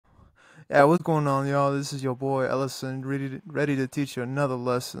Yeah, what's going on, y'all? This is your boy Ellison, ready to teach you another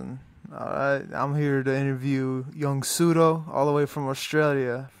lesson. Alright, I'm here to interview young Sudo, all the way from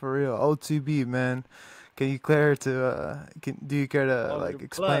Australia, for real. OTB, man. Can you care to, do you care to, All of like, the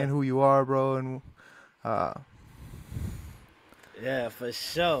explain blood. who you are, bro? And, uh, Yeah, for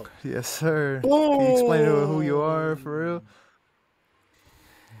sure. yes, sir. Can you explain who you are, for real? Boom.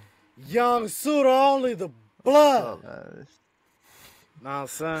 Young Sudo, only the What's blood. up, man? Know what I'm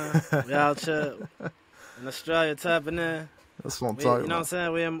saying? We out here in Australia tapping in. That's what I'm We, talking you know what I'm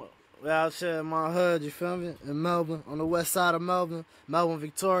about. saying? We out here in my hood, you feel me? In Melbourne, on the west side of Melbourne, Melbourne,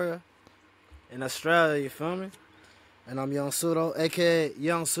 Victoria, in Australia, you feel me? And I'm Young Sudo, aka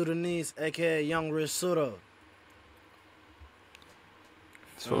Young Sudanese, aka Young Rich Sudo.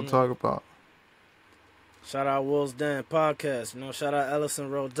 That's what Feel I'm me? talking about. Shout out Will's Den Podcast, shout out Ellison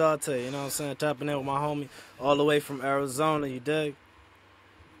Rodate, you know what I'm saying? Tapping in with my homie all the way from Arizona, you dig?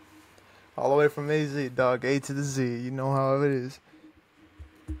 All the way from AZ, dog, A to the Z. You know how it is.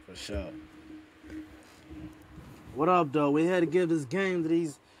 For sure. What up, though? We had to give this game to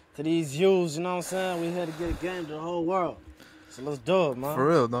these youths, you know what I'm saying? We had to get a game to the whole world. So let's do it, man. For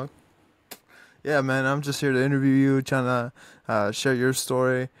real, dog. Yeah, man, I'm just here to interview you, trying to share your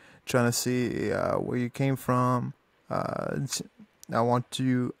story, trying to see where you came from. I want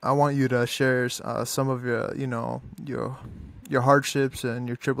you to share some of your, your hardships and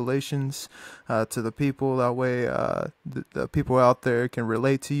your tribulations to the people. That way, the people out there can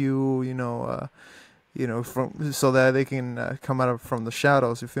relate to you. From so that they can come out from the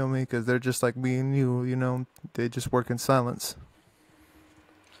shadows. You feel me? Because they're just like me and you. They just work in silence.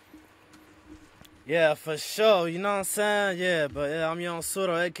 Yeah, for sure, you know what I'm saying? Yeah, but yeah, I'm Young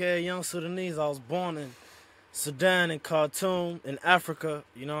Sudo, aka Young Sudanese. I was born in Sudan and Khartoum in Africa,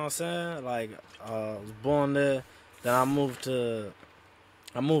 you know what I'm saying? Like, I was born there. Then I moved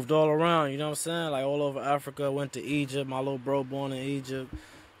all around, you know what I'm saying? Like all over Africa. Went to Egypt. My little bro born in Egypt,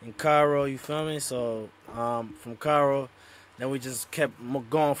 in Cairo. You feel me? So from Cairo, then we just kept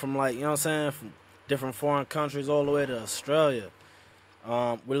going from, like, you know what I'm saying, from different foreign countries all the way to Australia.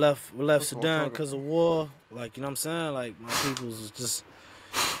 We left That's what I'm Sudan talking because of war. Like, you know what I'm saying? Like, my peoples was just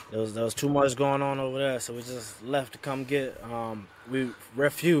there was too much going on over there, so we just left to come get we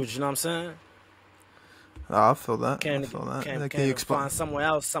refuge. You know what I'm saying? I feel that. I Came feel to that. came Can you came to explain? find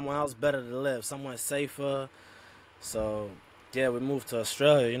somewhere else better to live, somewhere safer. So yeah, we moved to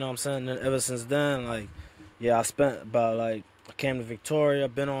Australia. You know what I'm saying? And ever since then, like, yeah, I spent about, like, I came to Victoria,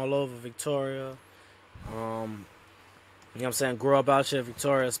 been all over Victoria. You know what I'm saying? Grew up out here,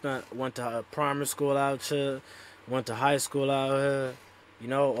 Victoria. Went to primary school out here, went to high school out here. You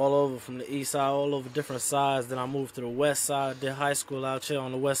know, all over from the east side, all over different sides. Then I moved to the west side, did high school out here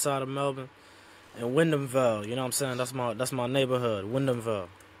on the west side of Melbourne, in Wyndhamville. You know what I'm saying? That's my neighborhood, Wyndhamville.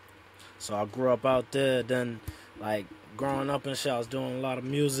 So I grew up out there. Then, like, growing up and shit, I was doing a lot of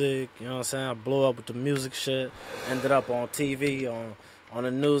music. You know what I'm saying? I blew up with the music shit. Ended up on TV, on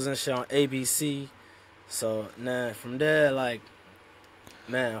the news and shit, on ABC. So, nah, from there, like,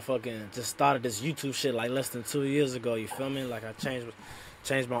 man, I fucking just started this YouTube shit like less than 2 years ago. You feel me? Like, I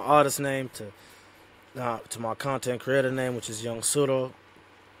changed my artist name to my content creator name, which is Young Sudo.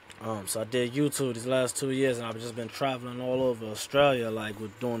 So I did YouTube these last 2 years, and I've just been traveling all over Australia, like,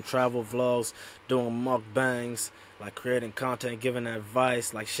 with doing travel vlogs, doing mukbangs, like, creating content, giving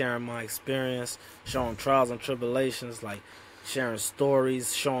advice, like, sharing my experience, showing trials and tribulations, like, sharing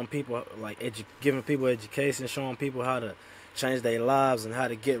stories, showing people, like, giving people education, showing people how to change their lives and how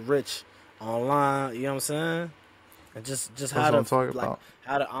to get rich online. You know what I'm saying? And just That's how what I'm to, talking like, about.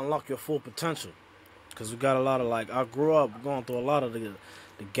 how to unlock your full potential. Cause we got a lot of, like, I grew up going through a lot of the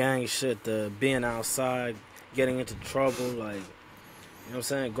gang shit, the being outside, getting into trouble, like, you know what I'm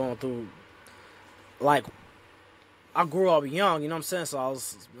saying, going through, like, I grew up young, you know what I'm saying, so I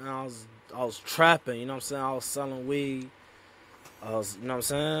was trapping, you know what I'm saying, I was selling weed, you know what I'm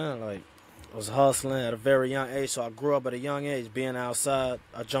saying, like, I was hustling at a very young age, so I grew up at a young age, being outside.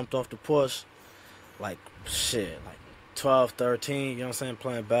 I jumped off the porch, like, shit, like, 12, 13, you know what I'm saying,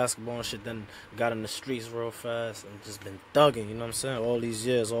 playing basketball and shit, then got in the streets real fast and just been thugging, you know what I'm saying, all these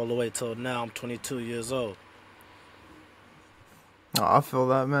years, all the way till now. I'm 22 years old. Oh, I feel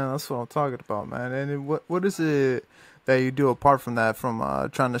that, man. That's what I'm talking about, man. And what is it that you do apart from that, from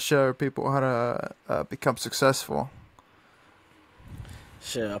trying to show people how to become successful?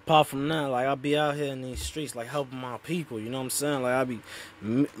 Shit, apart from that, like, I be out here in these streets, like, helping my people, you know what I'm saying, like, I be,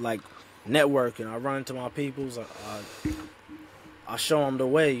 like, networking. I run into my peoples, I show them the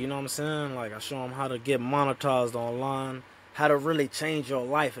way, you know what I'm saying? Like, I show them how to get monetized online, how to really change your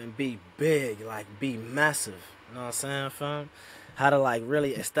life and be big, like, be massive. You know what I'm saying, fam? how to like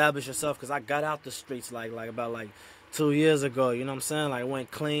really establish yourself. Cause I got out the streets like about like 2 years ago. You know what I'm saying? Like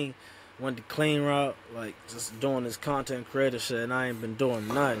went the clean route, like just doing this content creator shit, and I ain't been doing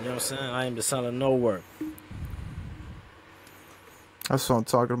nothing. You know what I'm saying? I ain't been selling no work. That's what I'm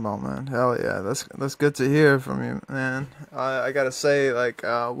talking about, man. Hell yeah, that's good to hear from you, man. I gotta say, like,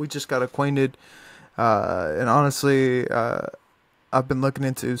 we just got acquainted, and honestly, I've been looking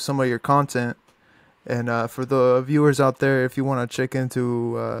into some of your content, and for the viewers out there, if you want to check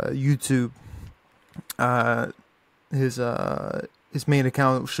into YouTube, uh, his main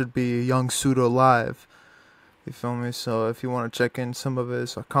account should be Young Sudo Live. You feel me? So if you want to check in some of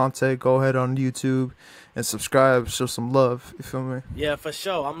his content, go ahead on YouTube and subscribe. Show some love. You feel me? Yeah, for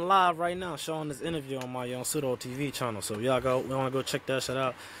sure. I'm live right now showing this interview on my YoungSudoTV channel. So if y'all want to go check that shit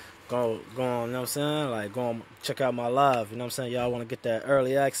out, go on, you know what I'm saying? Like, go on, check out my live, you know what I'm saying? Y'all want to get that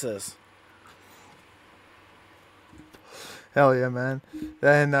early access. Hell yeah, man.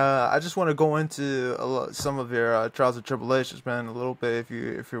 And I just want to go into some of your trials and tribulations, man, a little bit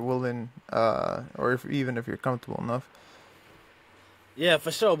if you're willing, or even if you're comfortable enough. Yeah,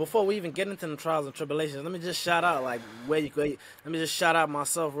 for sure. Before we even get into the trials and tribulations, let me just shout out like let me just shout out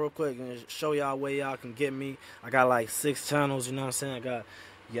myself real quick and show y'all where y'all can get me. I got like 6 channels, you know what I'm saying? I got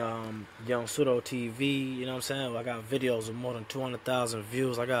Young Sudo TV, you know what I'm saying? I got videos with more than 200,000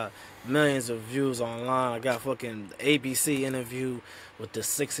 views. I got millions of views online. I got fucking ABC interview with the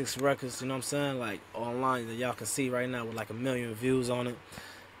 66 Records, you know what I'm saying? Like online that y'all can see right now with like 1 million views on it.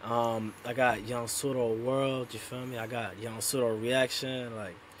 I got Young Sudo World, you feel me? I got Young Sudo Reaction,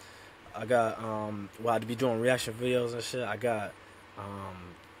 like I got well, I'd be doing reaction videos and shit. I got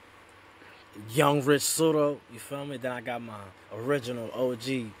Young Rich Sudo, you feel me? Then I got my original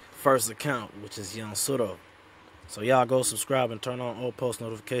OG first account, which is Young Sudo. So y'all go subscribe and turn on all post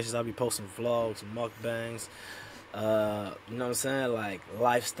notifications. I'll be posting vlogs, mukbangs, you know what I'm saying? Like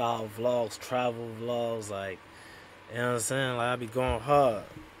lifestyle vlogs, travel vlogs, like, you know what I'm saying? Like I be going hard.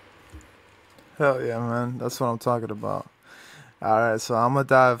 Hell yeah, man. That's what I'm talking about. All right, so I'm gonna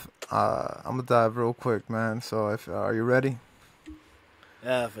dive. I'm gonna dive real quick, man. So if are you ready?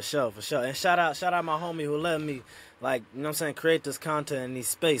 Yeah, for sure, for sure. And shout out my homie who let me, like, you know what I'm saying, create this content in this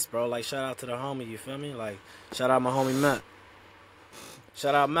space, bro. Like, shout out to the homie, you feel me? Like, shout out my homie Matt.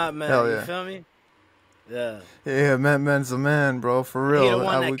 Shout out Matt, man, Hell you yeah. feel me? Yeah. Yeah, man's a man, bro. For He the real.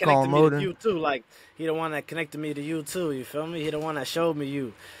 one that We call connected him me to Odin. you, too. Like, he the one that connected me to you, too, you feel me? He the one that showed me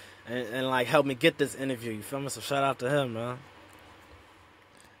you and like, helped me get this interview, you feel me? So shout out to him, man.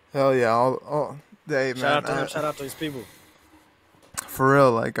 Hell yeah. Hey, Shout man. out to him, shout out to his people. For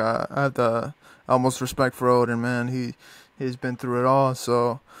real, like I have the utmost respect for Odin, man. He's been through it all,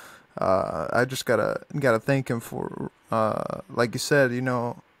 so I just gotta thank him for like you said, you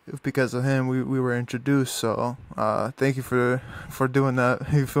know, because of him we were introduced. So thank you for doing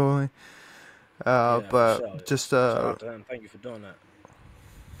that. You feel me? Yeah, for sure. But just Shout out to him. Thank you for doing that.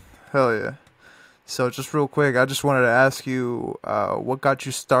 hell yeah. So just real quick, I just wanted to ask you, what got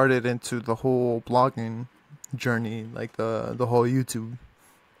you started into the whole blogging journey, like the whole YouTube?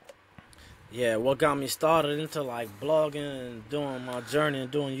 Yeah, what got me started into like blogging and doing my journey and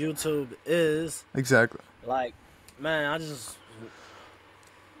doing YouTube is Exactly. like, man, I just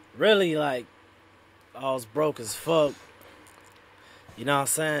really like I was broke as fuck. You know what I'm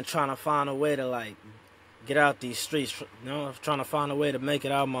saying? Trying to find a way to like get out these streets. You know, trying to find a way to make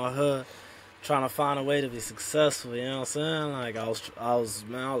it out of my hood. Trying to find a way to be successful. You know what I'm saying? Like I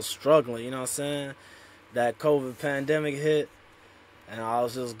was struggling. You know what I'm saying? That COVID pandemic hit. And I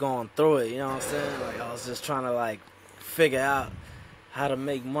was just going through it, you know what I'm saying? Like, I was just trying to, like, figure out how to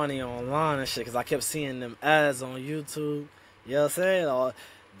make money online and shit. Because I kept seeing them ads on YouTube, you know what I'm saying? Or,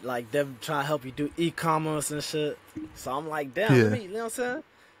 like, them trying to help you do e-commerce and shit. So I'm like, damn, Yeah. let me, you know what I'm saying?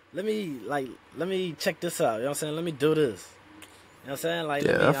 Let me check this out, you know what I'm saying? Let me do this. You know what I'm saying? Like,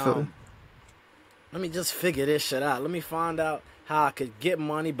 Yeah, I feel. let me just figure this shit out. Let me find out how I could get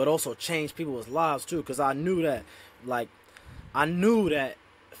money, but also change people's lives, too. Because I knew that, like,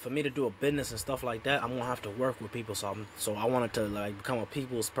 for me to do a business and stuff like that, I'm gonna have to work with people. So I wanted to like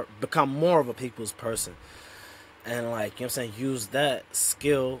become more of a people's person, and like, you know what I'm saying, use that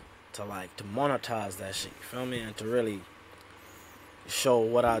skill to monetize that shit. You feel me? And to really show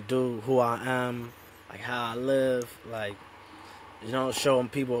what I do, who I am, like how I live, like, you know, showing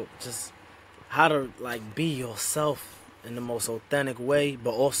people just how to like be yourself in the most authentic way,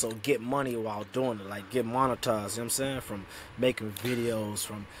 but also get money while doing it, like get monetized, you know what I'm saying? From making videos,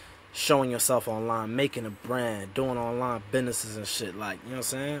 from showing yourself online, making a brand, doing online businesses and shit, like, you know what I'm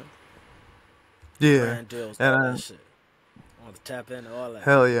saying? Yeah, Brand deals, all that and shit. I want to tap into all that.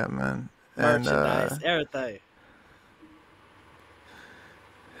 hell yeah, man. And Merchandise, everything.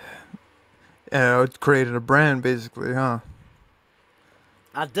 It created a brand, basically, huh?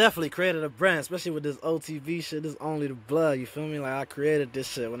 I definitely created a brand, especially with this OTV shit. This only the blood. You feel me? Like I created this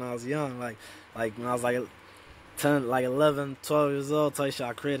shit when I was young. Like when I was like 10, like 11, 12 years old. Type shit.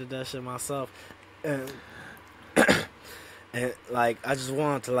 I created that shit myself, and and like I just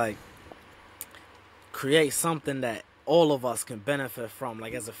wanted to like create something that all of us can benefit from,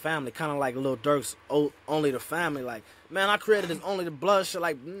 like as a family, kind of like Lil Durk's Only the Family. Like, man, I created this Only the Blood shit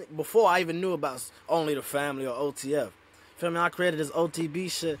like before I even knew about Only the Family or OTF. Feel me? I created this OTB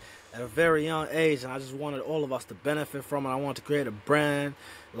shit at a very young age, and I just wanted all of us to benefit from it. I wanted to create a brand.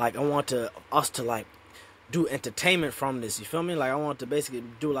 Like, I want us to like do entertainment from this. You feel me? Like, I want to basically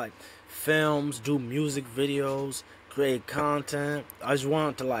do like films, do music videos, create content. I just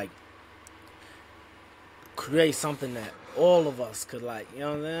wanted to like create something that all of us could like, you know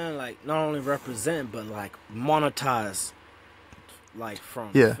what I'm saying? Like, not only represent but like monetize, like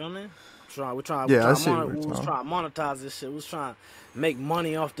from. Yeah. You feel me? We're trying Yeah, to monetize this shit. We was trying to make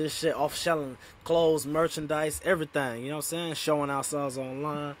money off this shit, off selling clothes, merchandise, everything. You know what I'm saying? Showing ourselves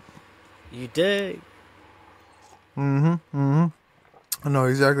online. You dig? I know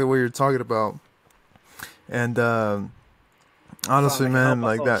exactly what you're talking about. And honestly, man,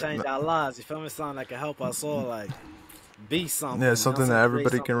 like that. Change our lives. You feel me? Something that can help us all, like be something. Yeah, something that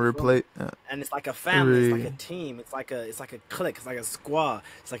everybody can replace. And it's like a family. It's like a team. It's like a clique. It's like a squad.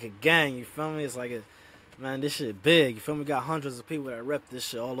 It's like a gang. You feel me? It's like a man. This shit big. You feel me? We got hundreds of people that rep this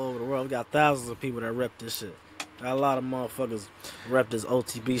shit all over the world. We got thousands of people that rep this shit. Got a lot of motherfuckers rep this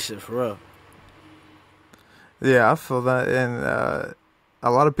OTB shit for real. Yeah, I feel that, and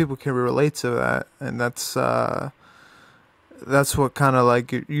a lot of people can relate to that, and that's what kind of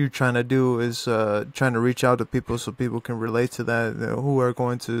like you're trying to do is trying to reach out to people so people can relate to that, you know, who are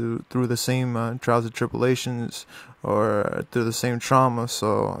going through the same trials and tribulations or through the same trauma.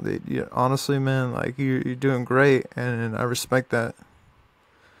 So honestly, man, like you're doing great, and I respect that.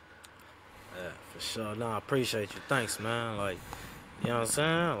 Yeah, for sure. No, I appreciate you. Thanks, man. Like, you know what I'm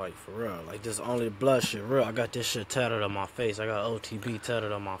saying? Like, for real. Like, this Only the Blood shit, real. I got this shit tattooed on my face. I got OTB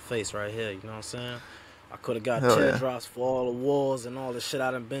tattooed on my face right here. You know what I'm saying? I could have got teardrops for all the wars and all the shit I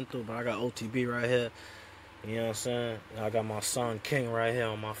done been through, but I got OTB right here. You know what I'm saying? And I got my son King right here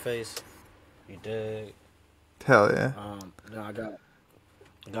on my face. You dig? Hell yeah. Then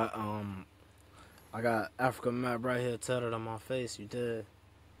I got African map right here tattooed on my face. You dig?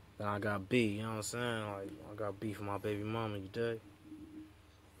 Then I got B. You know what I'm saying? Like, I got B for my baby mama. You dig?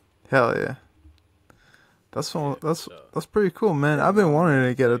 Hell yeah. That's pretty cool, man. I've been wanting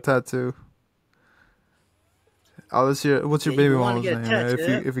to get a tattoo. What's your baby mama's name, man,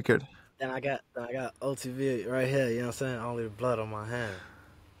 if you could? Then I got OTV right here, you know what I'm saying? Only the blood on my hand.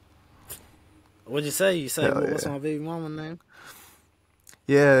 What'd you say? You say what's my baby mama's name?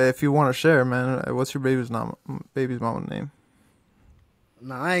 Yeah, if you want to share, man, what's your baby's mama's name?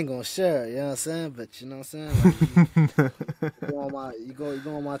 Nah, I ain't gonna share it, you know what I'm saying? But you know what I'm saying? Like, you go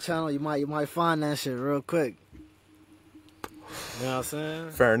on my channel, you might find that shit real quick. You know what I'm saying?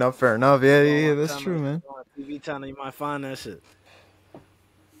 Fair enough. Yeah, that's true, man. On a TV channel, you might find that shit.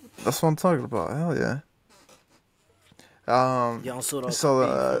 That's what I'm talking about. Hell yeah.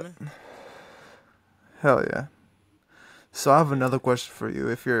 YoungSudoTV, hell yeah. So I have another question for you,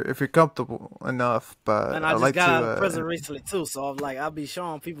 if you're comfortable enough. But and I just got out of prison recently too, so I'm like, I'll be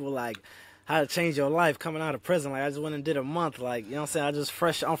showing people like how to change your life coming out of prison. Like, I just went and did a month. Like, you know what I'm saying?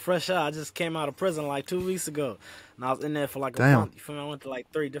 I'm fresh out. I just came out of prison like 2 weeks ago, and I was in there for like a month. You feel me? I went to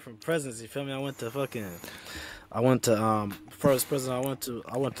like 3 different prisons. You feel me? I went to first prison I went to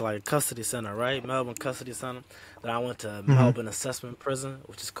like a custody center, right? Melbourne Custody Center. Then I went to Melbourne Assessment Prison,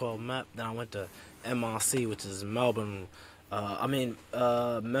 which is called MAP. Then I went to MRC, which is Melbourne,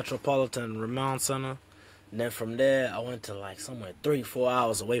 Metropolitan Remand Center. And then from there, I went to like somewhere 3-4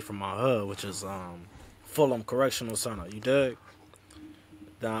 hours away from my hood, which is Fulham Correctional Center. You dig?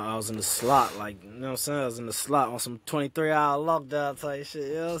 Then I was in the slot, like, you know what I'm saying? I was in the slot on some 23-hour lockdown type shit.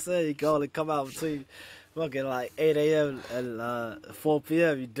 You know what I'm saying? You can only come out between fucking like 8 a.m. and 4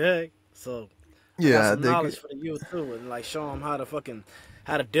 p.m. You dig? So I got some knowledge for the youth too, and like show them how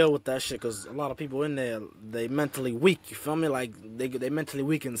to deal with that shit, because a lot of people in there, they mentally weak, you feel me? Like, they mentally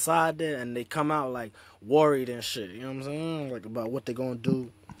weak inside there, and they come out, like, worried and shit, you know what I'm saying? Like, about what they gonna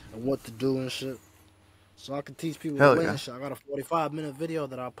do, and what to do and shit. So I can teach people the way and shit. I got a 45-minute video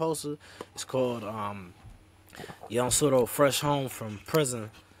that I posted. It's called, Young Sudo Fresh Home from Prison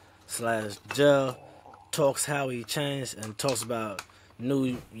 / Jail, talks how he changed, and talks about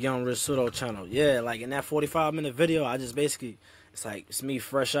new Young Rich Sudo channel. Yeah, like, in that 45-minute video, I just basically It's like, it's me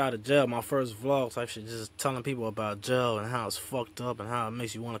fresh out of jail, my first vlog type shit, just telling people about jail and how it's fucked up and how it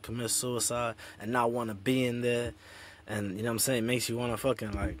makes you want to commit suicide and not want to be in there. And, you know what I'm saying, it makes you want to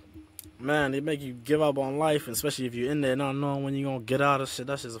fucking, like, man, it make you give up on life, and especially if you're in there not knowing when you're going to get out of shit.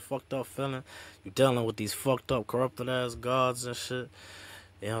 That shit's a fucked up feeling. You're dealing with these fucked up, corrupted ass guards and shit.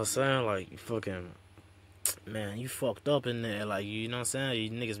 You know what I'm saying? Like, you fucking, man, you fucked up in there. Like, you know what I'm saying? You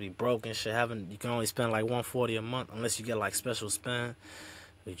niggas be broke and shit. You can only spend like $140 a month unless you get like special spend,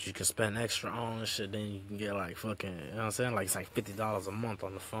 which you can spend extra on and shit. Then you can get like fucking, you know what I'm saying? Like, it's like $50 a month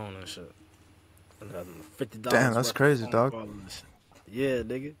on the phone and shit. $50. Damn, that's crazy, dog. Yeah,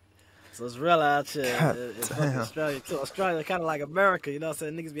 nigga. So it's real out here. God It's damn. Australia too. Australia kind of like America, you know what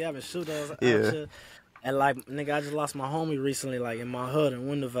I'm saying? Niggas be having shootouts out Yeah. here. And like, nigga, I just lost my homie recently, like in my hood in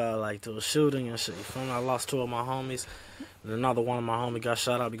Winterville, like to a shooting and shit. You feel me? I lost 2 of my homies. And another one of my homies got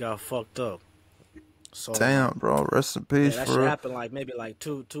shot up. He got fucked up. So Damn, bro. Rest in peace, that for shit real. happened like maybe like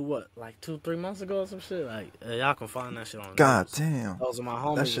 2-3 months ago or some shit. Like y'all can find that shit on. God news. damn. Those are my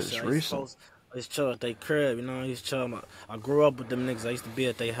homies. That shit's recent. I used to chill at their crib, you know. I used to chill. I grew up with them niggas. I used to be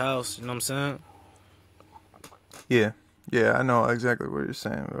at their house. You know what I'm saying? Yeah. Yeah, I know exactly what you're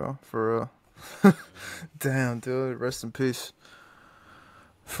saying, bro. For real. Damn, dude. Rest in peace.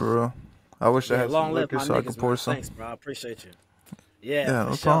 For real. I wish I had long some live liquor my so I niggas, could pour man. some. Thanks, bro. I appreciate you. Yeah, Yeah, for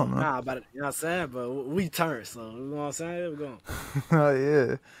no sure. problem, man. Nah, but you know what I'm saying? But we turned, so you know what I'm saying? We're going Oh,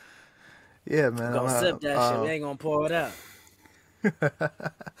 yeah. Yeah, man. to sip that shit. We ain't gonna pour it out.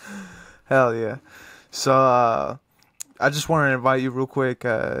 Hell yeah. So, I just wanted to invite you real quick,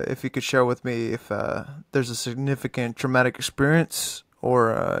 if you could share with me if there's a significant traumatic experience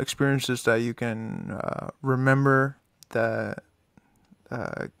or experiences that you can remember that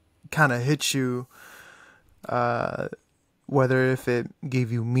kind of hit you, whether if it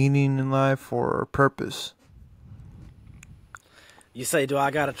gave you meaning in life or purpose. You say, do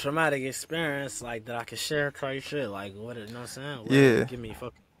I got a traumatic experience like that I can share type shit? Like what you know what I'm saying? What Yeah. give me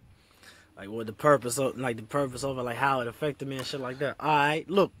fucking like what the purpose of it, like how it affected me and shit like that. Alright,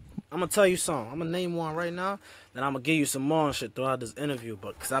 look, I'm gonna tell you something. I'm gonna name one right now, then I'm gonna give you some more and shit throughout this interview.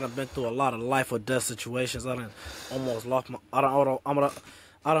 But cause I done been through a lot of life or death situations. I done almost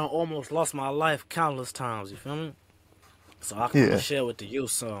lost my life countless times, you feel me? So I can share with the youth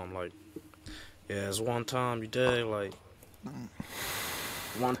some, like, yeah, it's one time you did, like,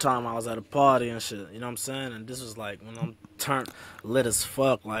 one time I was at a party and shit, you know what I'm saying? And this was like when I'm turned lit as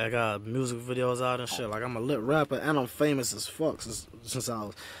fuck, like I got music videos out and shit. Like I'm a lit rapper and I'm famous as fuck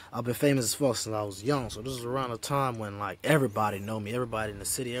I've been famous as fuck since I was young. So this is around a time when like everybody know me, everybody in the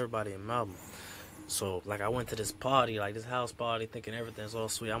city, everybody in Melbourne. So like I went to this party, like this house party, thinking everything's all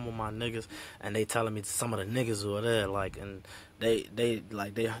sweet. I'm with my niggas, and they telling me some of the niggas who are there, like, and they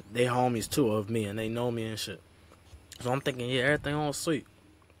homies too of me, and they know me and shit. So I'm thinking, yeah, everything all sweet.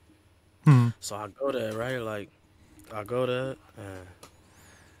 So I go there, right? Like, I go there, and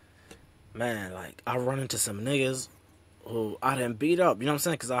man, like, I run into some niggas who I done beat up. You know what I'm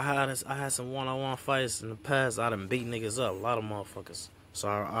saying? Because I had some one-on-one fights in the past. I done beat niggas up, a lot of motherfuckers. So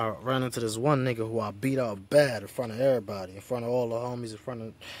I ran into this one nigga who I beat up bad in front of everybody, in front of all the homies, in front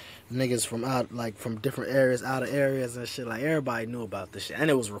of niggas from out, like, from different areas, out of areas and shit. Like, everybody knew about this shit. And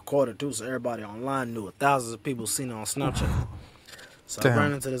it was recorded, too, so everybody online knew it. Thousands of people seen it on Snapchat. So I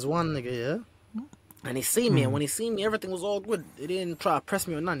ran into this one nigga, yeah? And he see me, and when he see me, everything was all good. He didn't try to press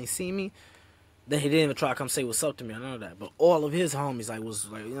me or nothing. He see me, then he didn't even try to come say what's up to me or none of that. But all of his homies, like, was,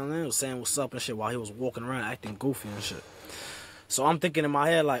 like, you know what I mean, was saying what's up and shit while he was walking around acting goofy and shit. So I'm thinking in my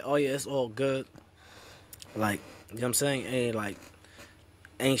head, like, oh, yeah, it's all good. Like, you know what I'm saying?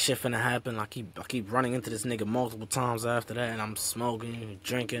 Ain't shit finna happen. I keep running into this nigga multiple times after that, and I'm smoking,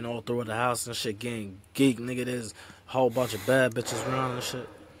 drinking all through the house and shit, getting geek, nigga. There's a whole bunch of bad bitches around and shit.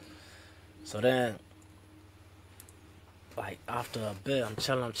 So then, like, after a bit, I'm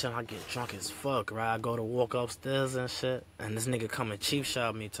chilling, I get drunk as fuck, right? I go to walk upstairs and shit, and this nigga come and cheap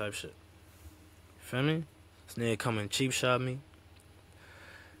shot me type shit. You feel me? This nigga come and cheap shot me.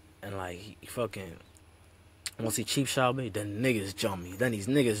 And, like, he fucking, once he cheap shot me, then niggas jump me. Then these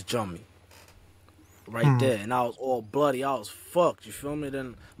niggas jump me. Right there. And I was all bloody. I was fucked. You feel me?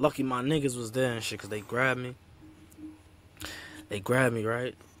 Then, lucky my niggas was there and shit, because they grabbed me. They grabbed me,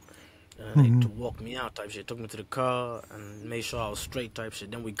 right? And they walked me out type shit. Took me to the car and made sure I was straight type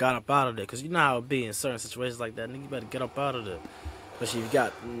shit. Then we got up out of there. Because you know how it be in certain situations like that. Nigga, you better get up out of there. Especially if you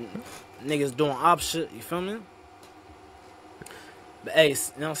got niggas doing op shit. You feel me? But hey, you know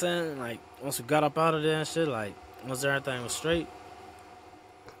what I'm saying? Like, once we got up out of there and shit, like, once everything was straight.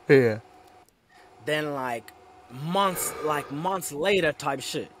 Yeah. Then, months later type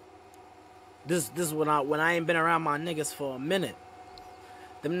shit. This when I ain't been around my niggas for a minute.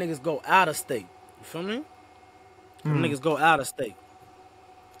 Them niggas go out of state. You feel me? Them niggas go out of state.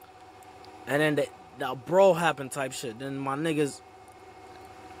 And then the bro happen type shit. Then my niggas,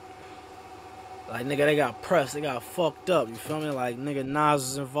 like, nigga, they got pressed. They got fucked up. You feel me? Like, nigga, Nas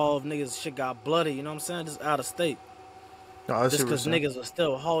was involved. Niggas shit got bloody. You know what I'm saying? Just out of state. No, Just because niggas was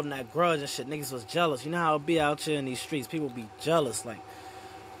still holding that grudge and shit. Niggas was jealous. You know how it be out here in these streets. People be jealous.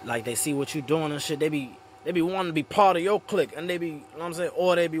 Like they see what you doing and shit. They be wanting to be part of your clique. And they be, you know what I'm saying?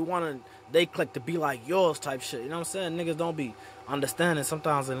 Or they be wanting they clique to be like yours type shit. You know what I'm saying? Niggas don't be understanding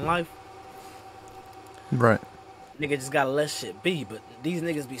sometimes in life. Right. Nigga just gotta let shit be. But these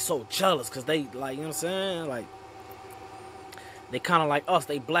niggas be so jealous because they, like, you know what I'm saying? Like, they kind of like us.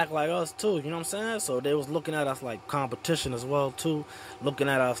 They black like us too. You know what I'm saying? So they was looking at us like competition as well too. Looking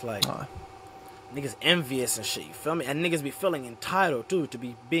at us like niggas envious and shit. You feel me? And niggas be feeling entitled too to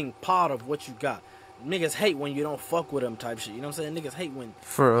be being part of what you got. Niggas hate when you don't fuck with them type shit. You know what I'm saying? Niggas hate when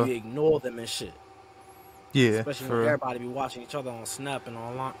you ignore them and shit. Yeah. Especially when everybody be watching each other on Snap and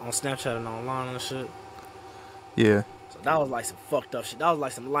online, on Snapchat and online and shit. Yeah. So that was like some fucked up shit. That was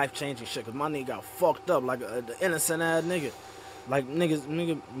like some life changing shit. Cause my nigga got fucked up like the innocent ass nigga. Like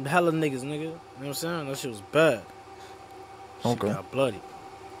nigga, hella niggas, nigga. You know what I'm saying? That shit was bad. Shit got bloody.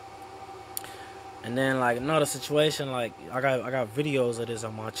 And then like another situation, like I got videos of this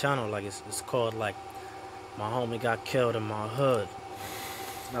on my channel. Like it's called like my homie got killed in my hood.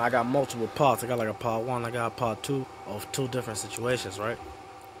 And I got multiple parts. I got like a part 1, I got a part 2 of 2 different situations, right?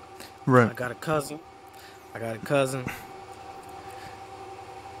 Right. I got a cousin. The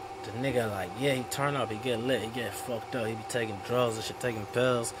nigga, like, yeah, he turn up, he get lit, he get fucked up, he be taking drugs and shit, taking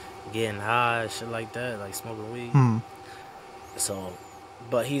pills, getting high, shit like that, like smoking weed. So,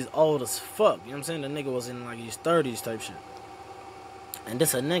 but he's old as fuck, you know what I'm saying? The nigga was in like his 30s type shit. And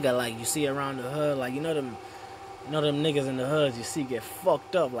this a nigga, like, you see around the hood, like, you know them niggas in the hood you see get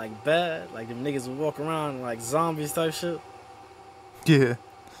fucked up, like, bad? Like, them niggas will walk around like zombies type shit. Yeah.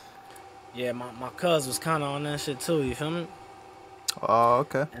 Yeah, my cuz was kind of on that shit too, you feel me? Oh,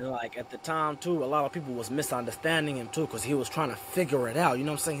 okay. And like at the time too, a lot of people was misunderstanding him too, because he was trying to figure it out. You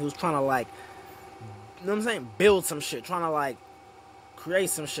know what I'm saying? He was trying to like, you know what I'm saying, build some shit, trying to like create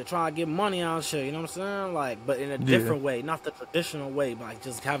some shit, trying to get money out of shit. You know what I'm saying? Like, but in a different way, not the traditional way, but like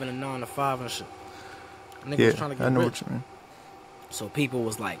just having a 9 to 5 and shit. Nigga was trying to get I know rich. what you mean. So people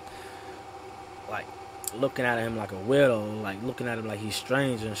was like looking at him like a weirdo, like looking at him like he's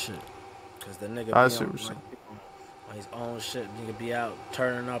strange and shit. Cause the nigga on his own shit, nigga be out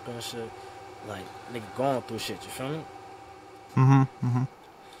turning up and shit, like nigga going through shit. You feel me?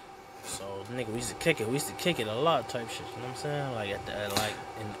 So nigga, we used to kick it a lot type shit. You know what I'm saying? Like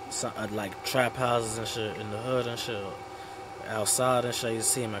at like trap houses and shit in the hood and shit, outside and shit. You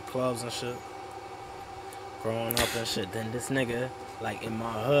see him at clubs and shit. Growing up and shit. Then this nigga, like in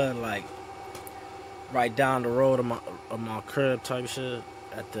my hood, like right down the road of my crib type shit.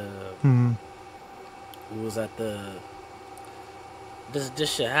 At the we was at the this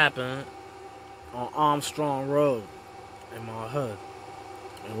shit happened on Armstrong Road in my hood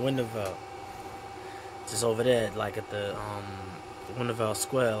in Winterville. Just over there, like at the Winterville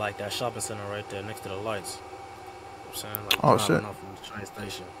Square, like that shopping center right there next to the lights. You know what I'm saying? Like driving off from the train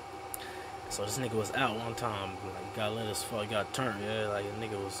station. So this nigga was out one time, like got lit as fuck, got turned, yeah, like the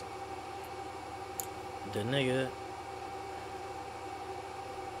nigga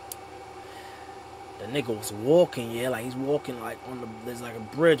was walking, yeah, like he's walking like there's like a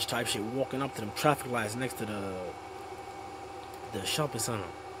bridge type shit, walking up to them traffic lights next to the shopping center.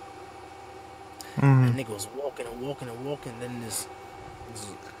 And nigga was walking and walking and walking, then this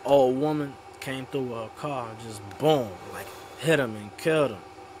old woman came through her car and just boom, like hit him and killed him.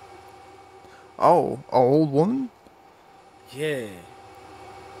 Oh, an old woman? Yeah.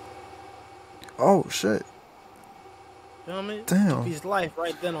 Oh shit. You know what I mean? Damn. Took his life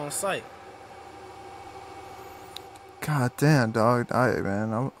right then on sight. God damn, dog.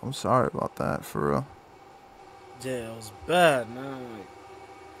 I'm sorry about that, for real. Yeah, it was bad, man. Like,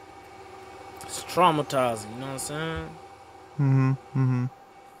 it's traumatizing, you know what I'm saying?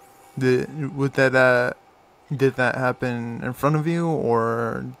 Did that happen in front of you,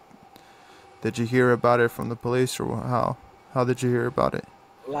 or did you hear about it from the police, or how did you hear about it?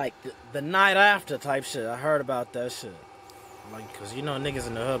 Like the night after type shit, I heard about that shit. Like, cause you know niggas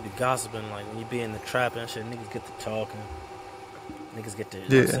in the hood be gossiping. Like when you be in the trap and shit, niggas get to talking. Niggas get to, you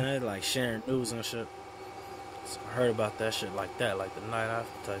know what I'm saying? Like sharing news and shit. So I heard about that shit like that, like the night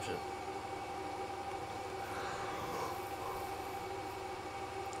after type shit.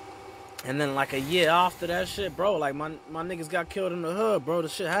 And then like a year after that shit, bro, like my niggas got killed in the hood, bro. The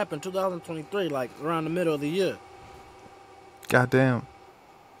shit happened 2023, like around the middle of the year. Goddamn.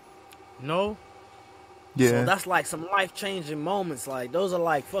 You know? So Yeah. that's like some life changing moments. Like those are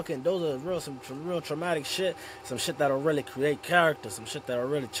like fucking, those are real, some real traumatic shit. Some shit that'll really create character. Some shit that'll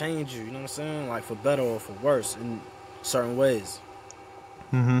really change you. You know what I'm saying? Like for better or for worse in certain ways.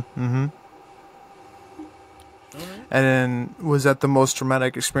 Mm-hmm. Mm-hmm. And then, was that the most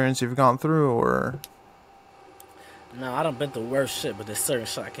traumatic experience you've gone through, or? No, I done been through worse shit, but there's certain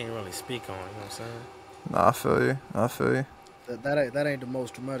shit I can't really speak on. You know what I'm saying? Nah, I feel you. I feel you. That ain't the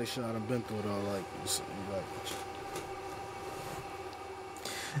most traumatic shit I done been through though. Like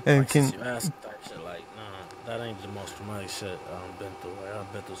And since can you asked type shit, like nah, that ain't the most traumatic shit I done been through. Like I done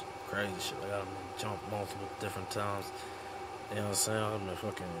been through some crazy shit. Like I done been jumped multiple different times. You know what I'm saying? I done been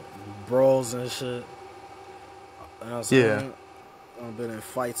fucking brawls and shit. You know what I'm saying? yeah. I done been in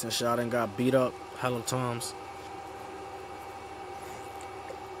fights and shit. I done got beat up hella times.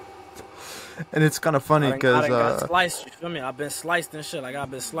 And it's kind of funny I because done got sliced. You feel me? I been sliced and shit. Like I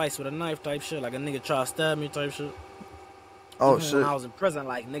been sliced with a knife type shit. Like a nigga try to stab me type shit. oh Even when shit. I was in prison,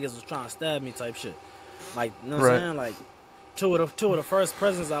 like niggas was trying to stab me type shit. Like you know what Right. I'm saying? Like two of the first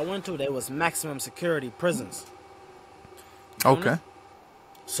prisons I went to, they was maximum security prisons. You feel me? Okay.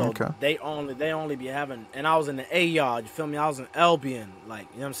 So Okay. they only be having, and I was in the A yard. You feel me? I was in Albion, like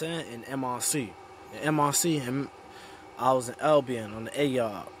you know what I'm saying, in MRC, and I was in Albion on the A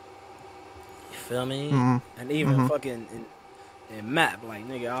yard. You feel me? Mm-hmm. And even Mm-hmm. fucking in map, like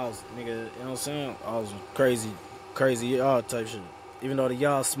nigga, I was nigga, you know what I'm saying? I was crazy yard type shit. Even though the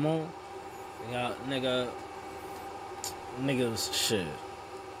yard small, y'all niggas shit.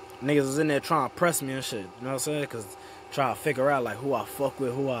 Niggas was in there trying to press me and shit. You know what I'm saying? Cause try to figure out like who I fuck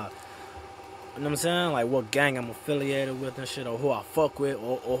with, you know what I'm saying? Like what gang I'm affiliated with and shit, or who I fuck with,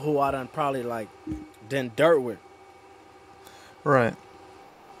 or who I done probably like done dirt with. Right.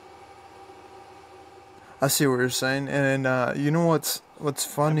 I see what you're saying, and you know what's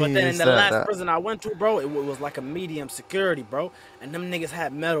funny But then in is the that last prison I went to, bro, it was like a medium security, bro. And them niggas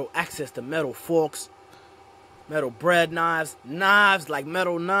had access to metal forks, metal bread knives, like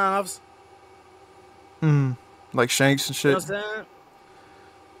metal knives. like shanks and You know shit. what I'm saying?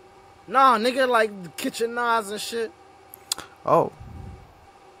 Nah, nigga, like the kitchen knives and shit. Oh.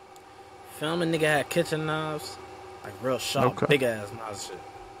 Feel me? Nigga had kitchen knives. Like real sharp, Okay. big ass knives and shit.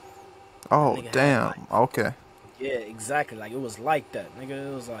 Oh Nigga had damn. like, Okay. yeah, exactly. Like it was like that,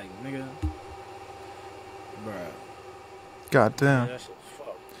 nigga. It was like, nigga, bruh. God Yeah, damn. that shit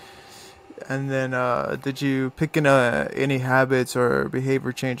fucked. And then, did you pick in any habits or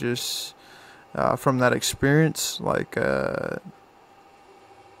behavior changes from that experience?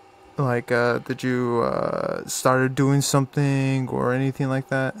 Did you started doing something or anything like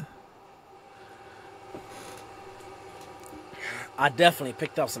that? I definitely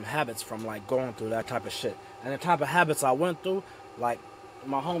picked up some habits from like going through that type of shit. And the type of habits I went through, like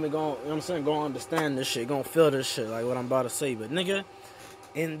my homie gon', you know what I'm saying, gonna understand this shit, gonna feel this shit, like what I'm about to say. But nigga,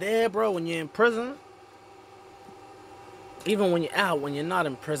 in there, bro, when you're in prison, even when you're out, when you're not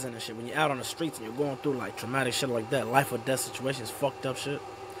in prison and shit, when you're out on the streets and you're going through like traumatic shit like that, life or death situations, fucked up shit,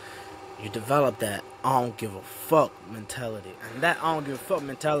 you develop that I don't give a fuck mentality. And that I don't give a fuck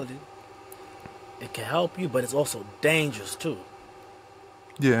mentality, it can help you, but it's also dangerous too.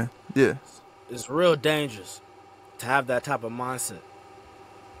 Yeah. Yeah. It's real dangerous to have that type of mindset. You know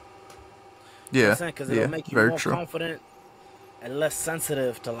what Yeah. I'm saying? Because it'll Yeah. make you Very more true. confident and less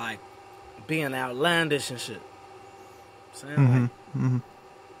sensitive to like being outlandish and shit. You know what I'm saying? Like,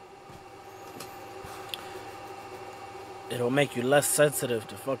 it'll make you less sensitive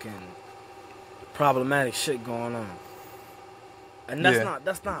to fucking problematic shit going on. And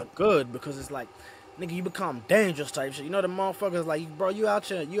that's not good, because it's like, nigga, you become dangerous type shit. You know the motherfuckers like, bro, you out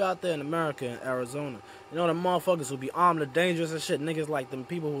there in America, in Arizona. You know the motherfuckers who be armed and dangerous and shit. Niggas like them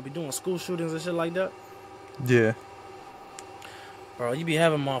people who be doing school shootings and shit like that. Yeah. Bro, you be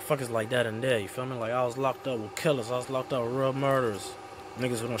having motherfuckers like that in there, you feel me? Like I was locked up with killers, I was locked up with real murderers.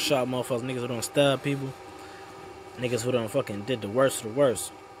 Niggas who done shot motherfuckers, niggas who done stabbed people. Niggas who done fucking did the worst of the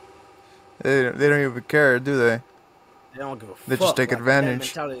worst. They don't even care, do they? They don't give a fuck. They just take like,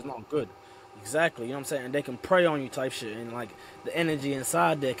 advantage. That mentality is not good. Exactly, you know what I'm saying? And they can prey on you type shit. And like the energy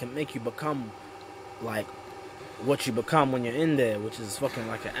inside there can make you become like what you become when you're in there, which is fucking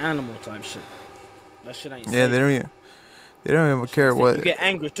like an animal type shit. That shit ain't Yeah, safe. they don't even care what. You get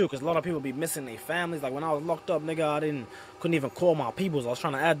angry too, because a lot of people be missing their families. Like when I was locked up, nigga, couldn't even call my peoples. I was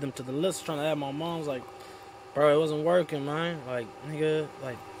trying to add them to the list, trying to add my mom's. Like, bro, it wasn't working, man. Like, nigga,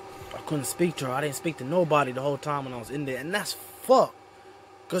 like I couldn't speak to her. I didn't speak to nobody the whole time when I was in there, and that's fucked.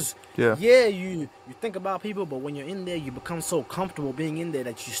 Cause Yeah. yeah, you think about people, but when you're in there, you become so comfortable being in there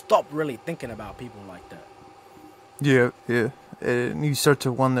that you stop really thinking about people like that. Yeah. Yeah. And you start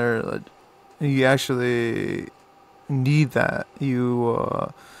to wonder, like, you actually need that.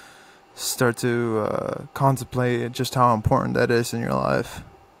 You start to contemplate just how important that is in your life.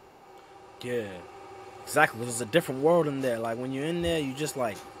 Yeah, exactly. There's a different world in there. Like when you're in there, you just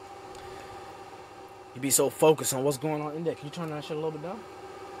like you be so focused on what's going on in there. Can you turn that shit a little bit down?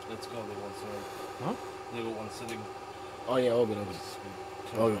 Let's go. They want side. Huh? They got one sitting. Oh yeah, all good, all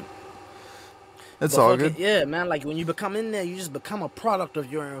good. Oh yeah. It's But all fucking, good. yeah, man, like when you become in there, you just become a product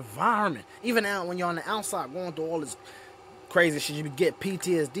of your environment. Even now, when you're on the outside going through all this crazy shit, you get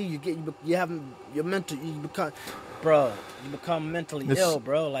PTSD, you having your mental, you become, bro, you become mentally ill,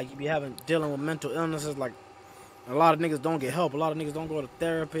 bro. Like you be dealing with mental illnesses. Like a lot of niggas don't get help. A lot of niggas don't go to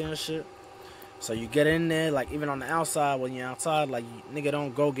therapy and shit. So you get in there, like even on the outside, when you're outside, like nigga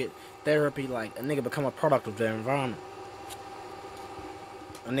don't go get therapy. Like a nigga become a product of their environment.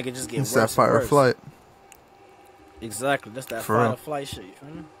 A nigga just get It's worse that fight and or worse. flight. Exactly, that's that For fight real. or flight shit. You feel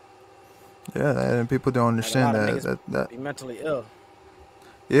me? Yeah, and people don't Like a lot understand of that. niggas be mentally ill.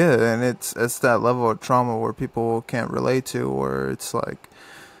 Yeah, and it's that level of trauma where people can't relate to, where it's like,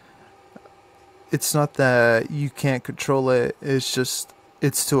 it's not that you can't control it. It's just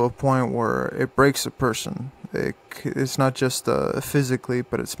it's to a point where it breaks a person. It's not just physically,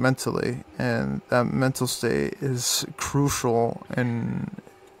 but it's mentally, and that mental state is crucial in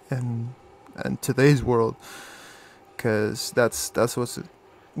today's world, because that's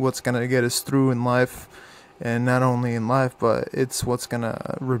what's gonna get us through in life, and not only in life, but it's what's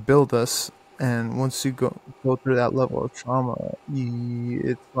gonna rebuild us. And once you go through that level of trauma,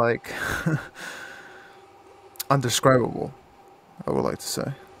 it's like undescribable, I would like to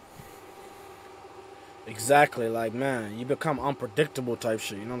say. Exactly, like man, you become unpredictable type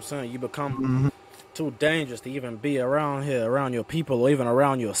shit. You know what I'm saying? You become Hmm. too dangerous to even be around here, around your people, or even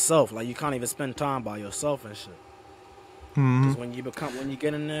around yourself. Like you can't even spend time by yourself and shit. Hmm. Cause when you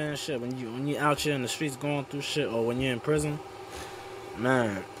get in there and shit, when you out here in the streets going through shit, or when you're in prison,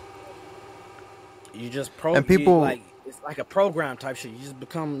 man, you just And you people, like it's like a program type shit. You just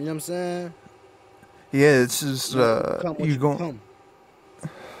become, you know what I'm saying? yeah, it's just You become what you you go, become.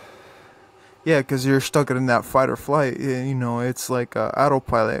 yeah, because you're stuck in that fight or flight. You know, it's like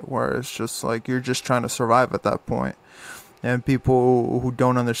autopilot, where it's just like you're just trying to survive at that point. And people who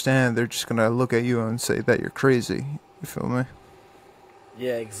don't understand, they're just gonna look at you and say that you're crazy. You feel me?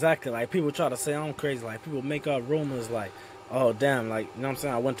 Yeah, exactly. Like people try to say I'm crazy. Like people make up rumors like, oh damn, like you know what I'm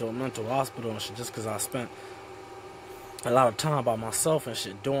saying? I went to a mental hospital and shit just because I spent a lot of time by myself and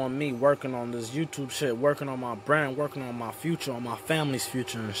shit, doing me, working on this YouTube shit, working on my brand, working on my future, on my family's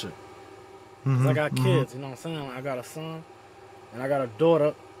future and shit. Cause I Hmm. got Hmm. kids, you know what I'm saying? I got a son and I got a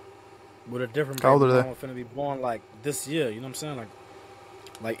daughter with a different How old baby are they? mama finna be born like this year, you know what I'm saying?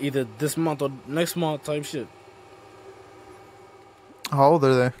 Like either this month or next month type shit. How old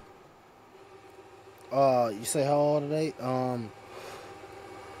are they? You say how old are they?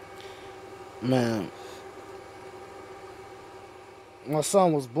 Man, my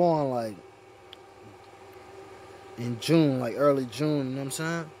son was born like in June, like early June, you know what I'm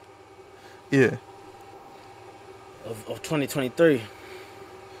saying? Yeah. Of 2023.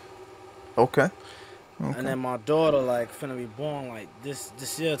 Okay. And Okay. then my daughter like finna be born like this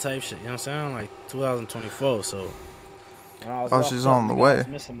year type shit, you know what I'm saying? Like 2024. So when I was Oh, she's locked up, on the nigga, way.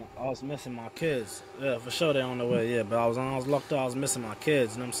 I was missing my kids. Yeah, for sure they on the way, yeah. But I was locked up, I was missing my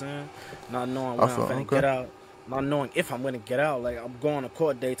kids, you know what I'm saying? Not knowing I when I'm feel finna okay. get out. Not knowing if I'm gonna get out. Like I'm going to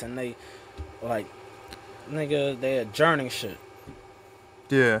court dates and they like nigga, they adjourning shit.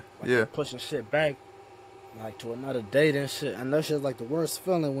 Yeah. Like they Yeah. pushing shit back like to another date and shit. And that shit's like the worst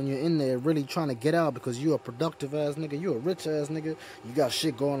feeling when you're in there really trying to get out because you a productive ass nigga, you a rich ass nigga, you got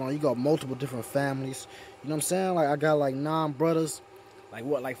shit going on, you got multiple different families. You know what I'm saying? Like I got like 9 brothers, like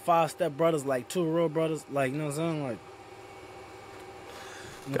what, like 5 step brothers, like 2 real brothers, like you know what I'm saying? Like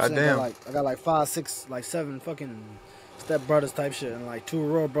you know what I'm saying? Goddamn. I got like 5, 6, like 7 fucking step brothers type shit and like 2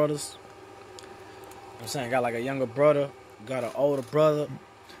 real brothers. You know what I'm saying? Got like a younger brother, got an older brother, you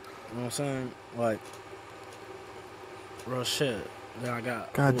know what I'm saying? Like real shit. Then I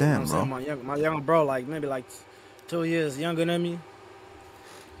got who, you know what I'm Goddamn, saying? bro. My younger bro, like maybe like 2 years younger than me.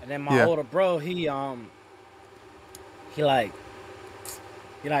 And then my Yeah. older bro, he like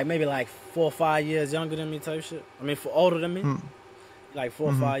maybe like 4 or 5 years younger than me type shit. I mean, for older than me, Mm. he like 4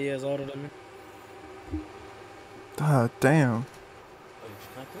 or Hmm. 5 years older than me. God damn. Oh, you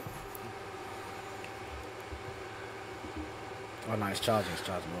connected? Oh, nice charging, it's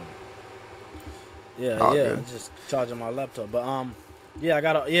charging over. Yeah, All yeah, good. just charging my laptop. But Yeah, I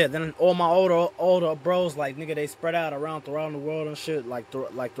got yeah. Then all my older bros, like nigga, they spread out around throughout the world and shit, like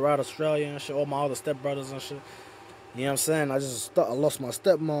throughout Australia and shit. All my other stepbrothers and shit. You know what I'm saying? I lost my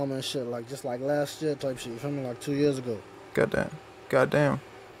stepmom and shit, like just like last year type shit. You feel me? Like 2 years ago. Goddamn. Goddamn.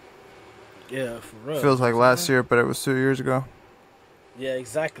 Yeah, for real. Feels You know like what I'm last saying? year, but it was 2 years ago. Yeah,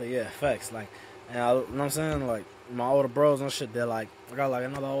 exactly. Yeah, facts. Like, and you know what I'm saying? Like my older bros and shit, they're like, I got like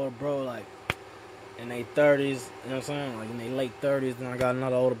another older bro like in their 30s. You know what I'm saying? Like in their late 30s. Then I got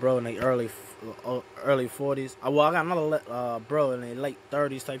another older bro in their early 40s. I got another bro in their late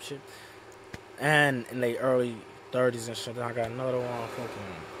 30s type shit, and in their early 30s and shit. Then I got another one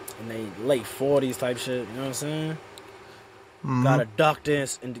fucking in their late 40s type shit. You know what I'm saying? Mm-hmm. Got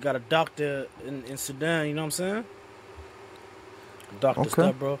a doctor in Sudan. You know what I'm saying? Doctor Okay.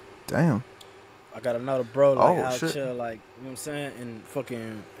 stuff, bro. Damn. I got another bro like Oh, out shit. here, like, you know what I'm saying,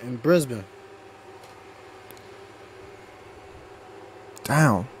 in Brisbane.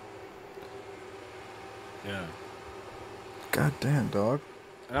 Damn. Yeah. Goddamn, dog.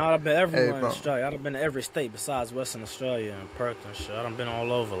 And I've been everywhere Hey, in bro. Australia. I've been to every state besides Western Australia and Perth and shit. I've been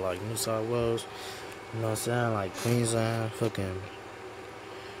all over, like New South Wales, you know what I'm saying, like Queensland, fucking,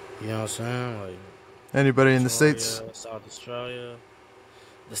 you know what I'm saying, like Anybody in the Victoria, States? South Australia.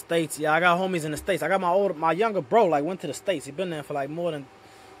 The States, yeah, I got homies in the States. I got my younger bro, like, went to the States. He been there for like more than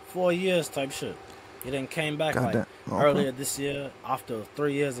 4 years type shit. He then came back like Goddamn. Okay. earlier this year after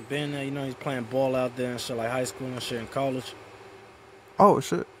 3 years of being there. You know, he's playing ball out there and shit, like high school and shit and college. Oh,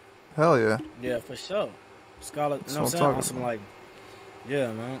 shit. Hell yeah. Yeah, for sure. Scholar, you That's know what I'm what I'm saying? talking On some about. like,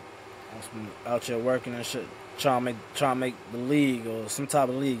 yeah, man. On some out here working and shit, trying to make the league or some type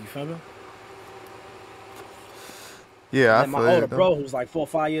of league. You feel me? Yeah, I And then feel my you, older though. bro, who's like 4 or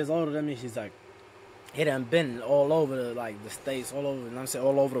 5 years older than me, he's like, he done been all over the States, all over, you know what I'm saying,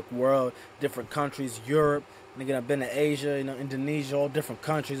 all over the world, different countries, Europe. Nigga done been to Asia, you know, Indonesia, all different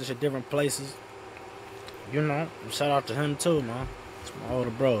countries and shit, different places. You know, shout out to him too, man. It's my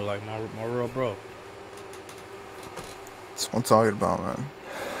older bro, like my real bro. That's what I'm talking about, man.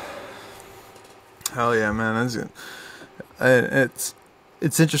 Hell yeah, man. That's it.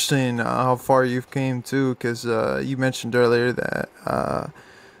 It's interesting how far you've came too, because you mentioned earlier that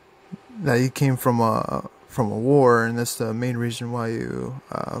you came from a war, and that's the main reason why you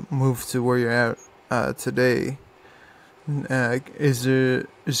moved to where you're at today. Is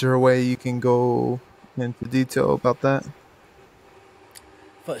there a way you can go into detail about that?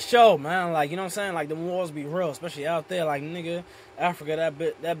 For sure, man. Like, you know what I'm saying? Like, the wars be real, especially out there. Like, nigga, Africa,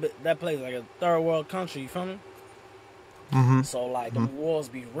 that place like a third world country. You feel me? Mm-hmm. So like, the wars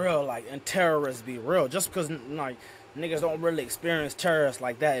be real. Like, and terrorists be real. Just because like niggas don't really experience terrorists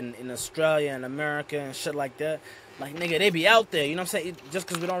like that in Australia and America and shit like that. Like, nigga, they be out there. You know what I'm saying? Just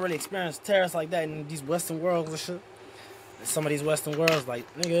because we don't really experience terrorists like that in these Western worlds and shit. Some of these Western worlds,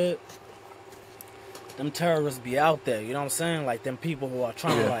 like, nigga, them terrorists be out there, you know what I'm saying? Like, them people who are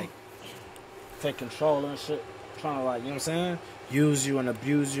trying to, like, take control and shit. Trying to, like, you know what I'm saying? Use you and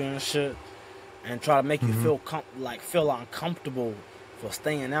abuse you and shit. And try to make you feel uncomfortable for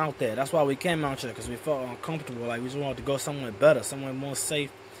staying out there. That's why we came out here, because we felt uncomfortable. Like, we just wanted to go somewhere better, somewhere more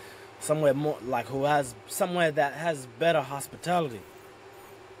safe, somewhere more, like, somewhere that has better hospitality.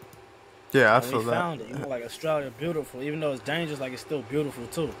 Yeah, I And feel we that. found it. You know, like, Australia, beautiful. Even though it's dangerous, like, it's still beautiful,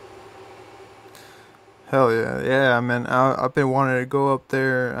 too. Hell yeah, yeah, man. I've been wanting to go up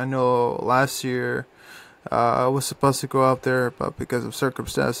there. I know last year I was supposed to go out there, but because of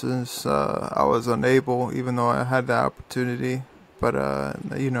circumstances, I was unable, even though I had the opportunity. But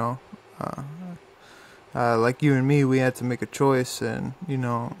you know, like you and me, we had to make a choice, and you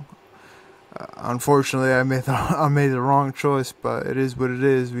know, unfortunately, I made the wrong choice. But it is what it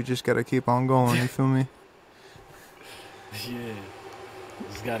is. We just gotta keep on going. You feel me? Yeah.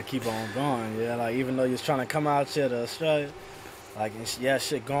 Just gotta keep on going, yeah. Like, even though you're trying to come out here to Australia, like, and yeah,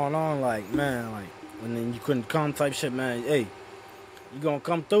 shit going on, like, man, like, when then you couldn't come type shit, man. Hey, you gonna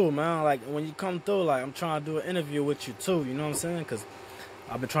come through, man. Like, when you come through, like, I'm trying to do an interview with you too. You know what I'm saying? Cause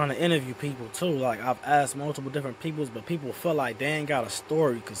I've been trying to interview people too. Like, I've asked multiple different peoples, but people feel like they ain't got a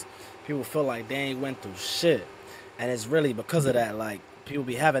story, cause people feel like they ain't went through shit, and it's really because of that. Like, people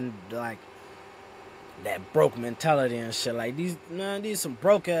be having like that broke mentality and shit. Like, these some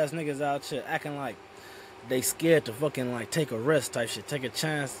broke ass niggas out here acting like they scared to fucking like take a risk type shit, take a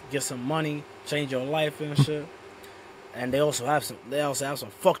chance, get some money, change your life and shit. And they also have some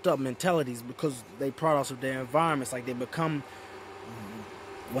fucked up mentalities because they products of their environments. Like, they become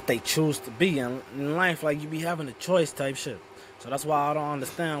what they choose to be in life. Like, you be having a choice type shit. So that's why I don't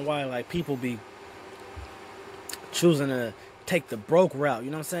understand why like people be choosing to take the broke route.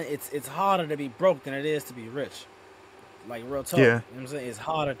 You know what I'm saying? It's harder to be broke than it is to be rich. Like real talk. Yeah. You know what I'm saying? It's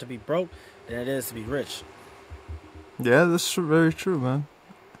harder to be broke than it is to be rich. Yeah, that's very true, man.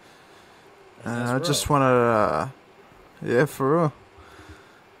 And And that's I real. just want to, yeah, for real.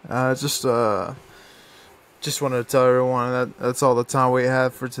 Just wanted to tell everyone that that's all the time we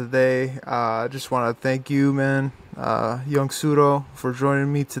have for today. I just want to thank you, man, Young Sudo, for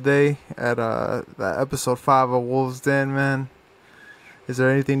joining me today at the episode 5 of Wolves Den, man. Is there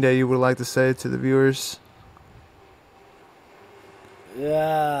anything that you would like to say to the viewers?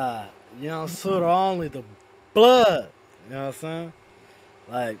 Yeah. Young Sudo only the blood. You know what I'm saying?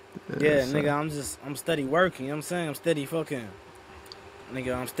 Like, yeah, Yes, nigga, I'm steady working, you know what I'm saying? I'm steady fucking,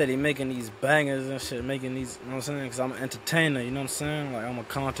 nigga, I'm steady making these bangers and shit, making these, you know what I'm saying? Because I'm an entertainer, you know what I'm saying? Like, I'm a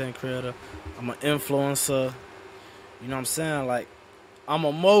content creator, I'm an influencer, you know what I'm saying? Like, I'm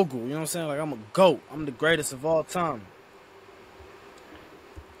a mogul, you know what I'm saying? Like, I'm a GOAT, I'm the greatest of all time.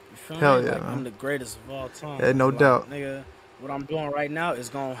 You feel Hell me? yeah, Like, man. I'm the greatest of all time. Yeah, no Like, doubt. nigga, what I'm doing right now is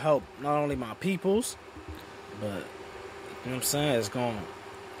gonna help not only my peoples, but, you know what I'm saying? It's gonna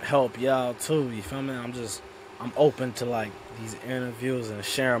help y'all too, you feel me? I'm open to like these interviews and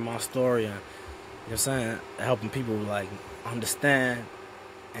sharing my story and, you know what I'm saying, helping people like understand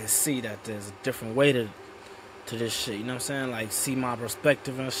and see that there's a different way to this shit, you know what I'm saying? Like see my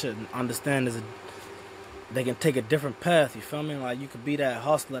perspective and shit and understand they can take a different path, you feel me? Like you could be that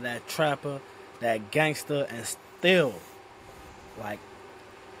hustler, that trapper, that gangster and still like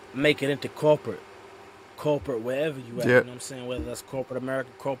make it into corporate wherever you at, Yeah. you know what I'm saying? Whether that's corporate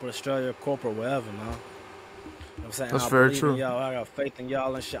America, corporate Australia, corporate wherever, man. You know what I'm saying? That's I very believe true. in y'all. I got faith in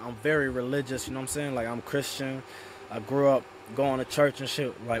y'all and shit. I'm very religious, you know what I'm saying? Like I'm Christian. I grew up going to church and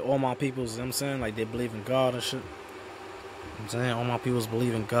shit. Like all my peoples, you know what I'm saying? Like they believe in God and shit. You know what I'm saying? All my peoples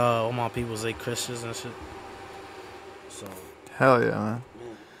believe in God. All my peoples they Christians and shit. So Hell yeah, man.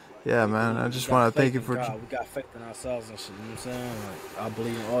 Yeah, we man. I believe, we just got want to thank faith you in for. God. We got faith in ourselves and shit, you know what I'm saying? Like I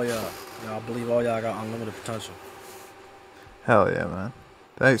believe in all y'all. I believe all y'all got unlimited potential. Hell yeah, man.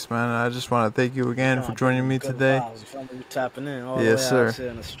 Thanks, man. I just want to thank you again for Trying to bring joining them me good today. vibes. You feel me? You tapping in all the Yes, way out sir.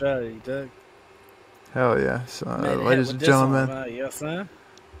 here in Australia, you dig? Hell yeah. So, Made a hit ladies with and this one, gentlemen. man. You know what I'm saying?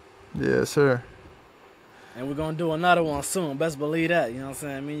 Yes, sir. And we're gonna do another one soon. Best believe that. You know what I'm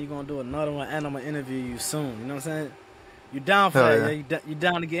saying? I mean, you're gonna do another one, and I'm gonna interview you soon. You know what I'm saying? You down for Hell that? yeah. Yeah, you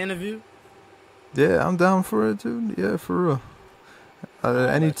down to get interviewed? Yeah, I'm down for it, dude. Yeah, for real. I'll let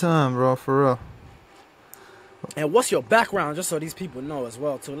you Anytime, bro. For real. And what's your background, just so these people know as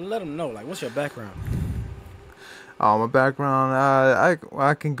well, too? Let them know, like, what's your background? My background,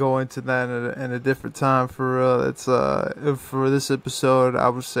 I can go into that in a different time, for real. It's for this episode, I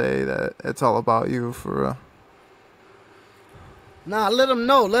would say that it's all about you, for real. Nah, let them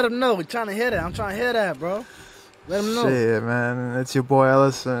know. Let them know. We're trying to hear that. I'm trying to hear that, bro. Let them know. Shit, man. It's your boy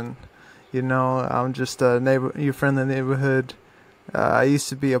Ellis, and you know, I'm just your friend in the neighborhood. I used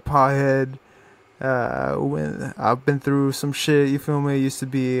to be a pothead. When I've been through some shit, you feel me? I used to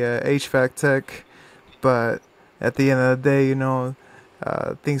be a HVAC tech, but at the end of the day, you know,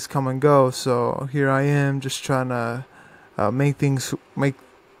 things come and go. So here I am, just trying to make things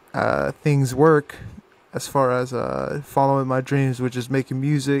work, as far as following my dreams, which is making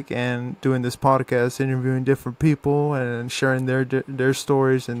music and doing this podcast, interviewing different people and sharing their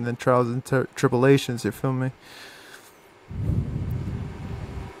stories and then trials and tribulations. You feel me?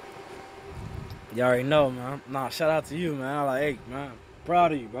 You already know, man. Nah, shout out to you, man. I'm like, hey, man,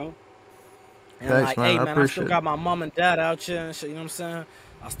 proud of you, bro. And Thanks, like, man. hey, I man, I still appreciate got it. my mom and dad out here and shit, you know what I'm saying?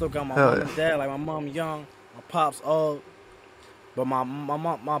 I still got my Hell mom yeah. and dad, like my mom young, my pops old. But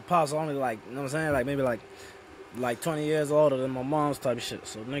my pops only like, you know what I'm saying? Like maybe like 20 years older than my mom's type of shit.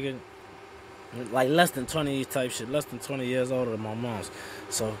 So nigga, like less than 20 type shit, less than 20 years older than my mom's.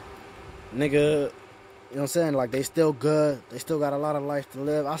 So nigga, you know what I'm saying? Like they still good. They still got a lot of life to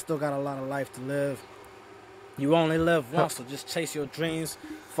live. I still got a lot of life to live. You only live once, so just chase your dreams,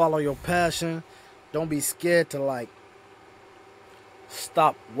 follow your passion. Don't be scared to like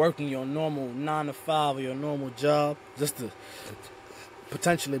stop working your normal 9 to 5 or your normal job just to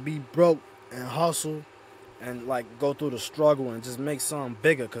potentially be broke and hustle and like go through the struggle and just make something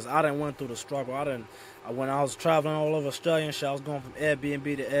bigger. Cause I done went through the struggle. When I was traveling all over Australia and shit, I was going from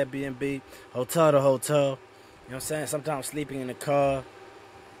Airbnb to Airbnb, hotel to hotel. You know what I'm saying? Sometimes sleeping in the car.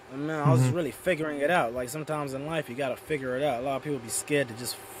 And man, I was just really figuring it out. Like sometimes in life, you gotta figure it out. A lot of people be scared to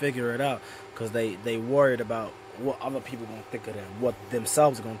just figure it out because they worried about what other people gonna think of them, what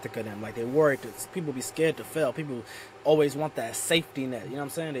themselves are gonna think of them. Like they worried that people be scared to fail. People always want that safety net. You know what I'm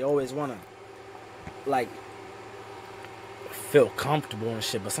saying? They always wanna like feel comfortable and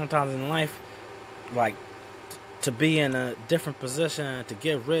shit. But sometimes in life, like to be in a different position, to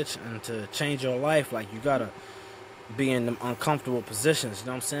get rich and to change your life, like you gotta be in them uncomfortable positions. You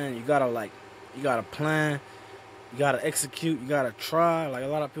know what I'm saying? You gotta plan, you gotta execute, you gotta try. Like a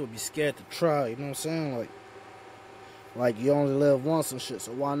lot of people be scared to try. You know what I'm saying? Like you only live once and shit.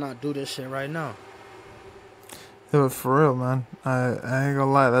 So why not do this shit right now? Yeah, for real, man. I ain't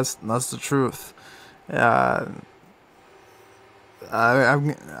gonna lie. That's the truth. Uh,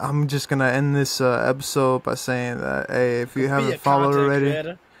 I'm just gonna end this episode by saying that, hey, if you Be haven't a followed content already,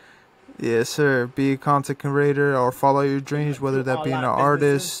 creator. yes, sir, be a content creator or follow your dreams, whether Do that being an online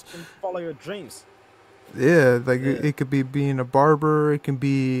businesses artist. and follow your dreams. Yeah, like Yeah. it could be being a barber, it can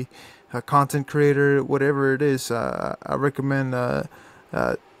be a content creator, whatever it is. I recommend uh,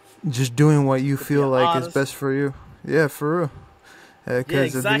 just doing what you Could be feel an like is artist. best for you. Yeah, for real. Yeah,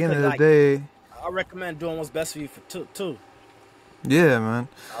 Because at the end exactly. of the Like day, I recommend doing what's best for you too. yeah, man.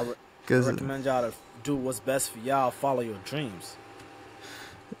 I Because recommend y'all to do what's best for y'all. Follow your dreams.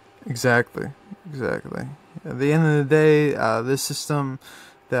 exactly. At the end of the day, this system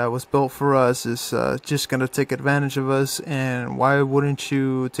that was built for us is just gonna take advantage of us. And why wouldn't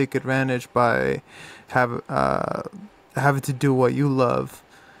you take advantage by having to do what you love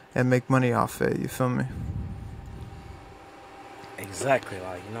and make money off it? You feel me? Exactly.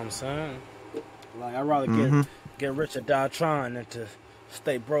 Like you know what I'm saying. Like I'd rather Mm-hmm. get rich or die trying than to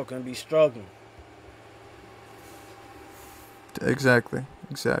stay broke and be struggling. Exactly.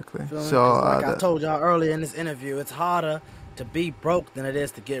 Feel me? So 'Cause like I told y'all earlier in this interview, it's harder to be broke than it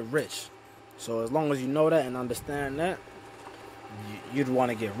is to get rich. So as long as you know that and understand that, you'd want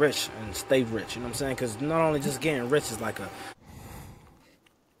to get rich and stay rich. You know what I'm saying? Because not only just getting rich is like a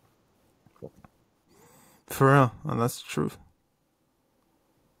for real, and that's the truth.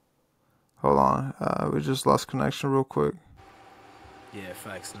 Hold on, we just lost connection real quick. yeah,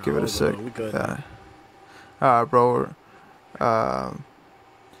 facts. Nah, Give it a sec. we good. Yeah. Alright, bro.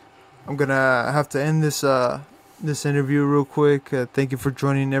 I'm gonna have to end this interview real quick. Thank you for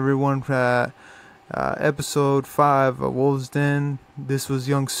joining everyone for episode 5 of Wolves Den. This was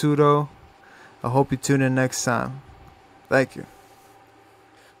Young Sudo. I hope you tune in next time. Thank you.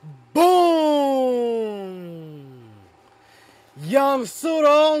 Boom! Young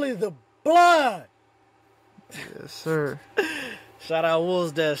Sudo, only the blood. Yes, sir. Shout out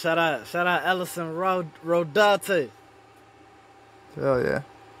Wolves there. Shout out Ellison Rodate. Hell yeah.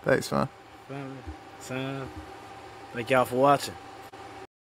 Thanks, man. Son, thank y'all for watching.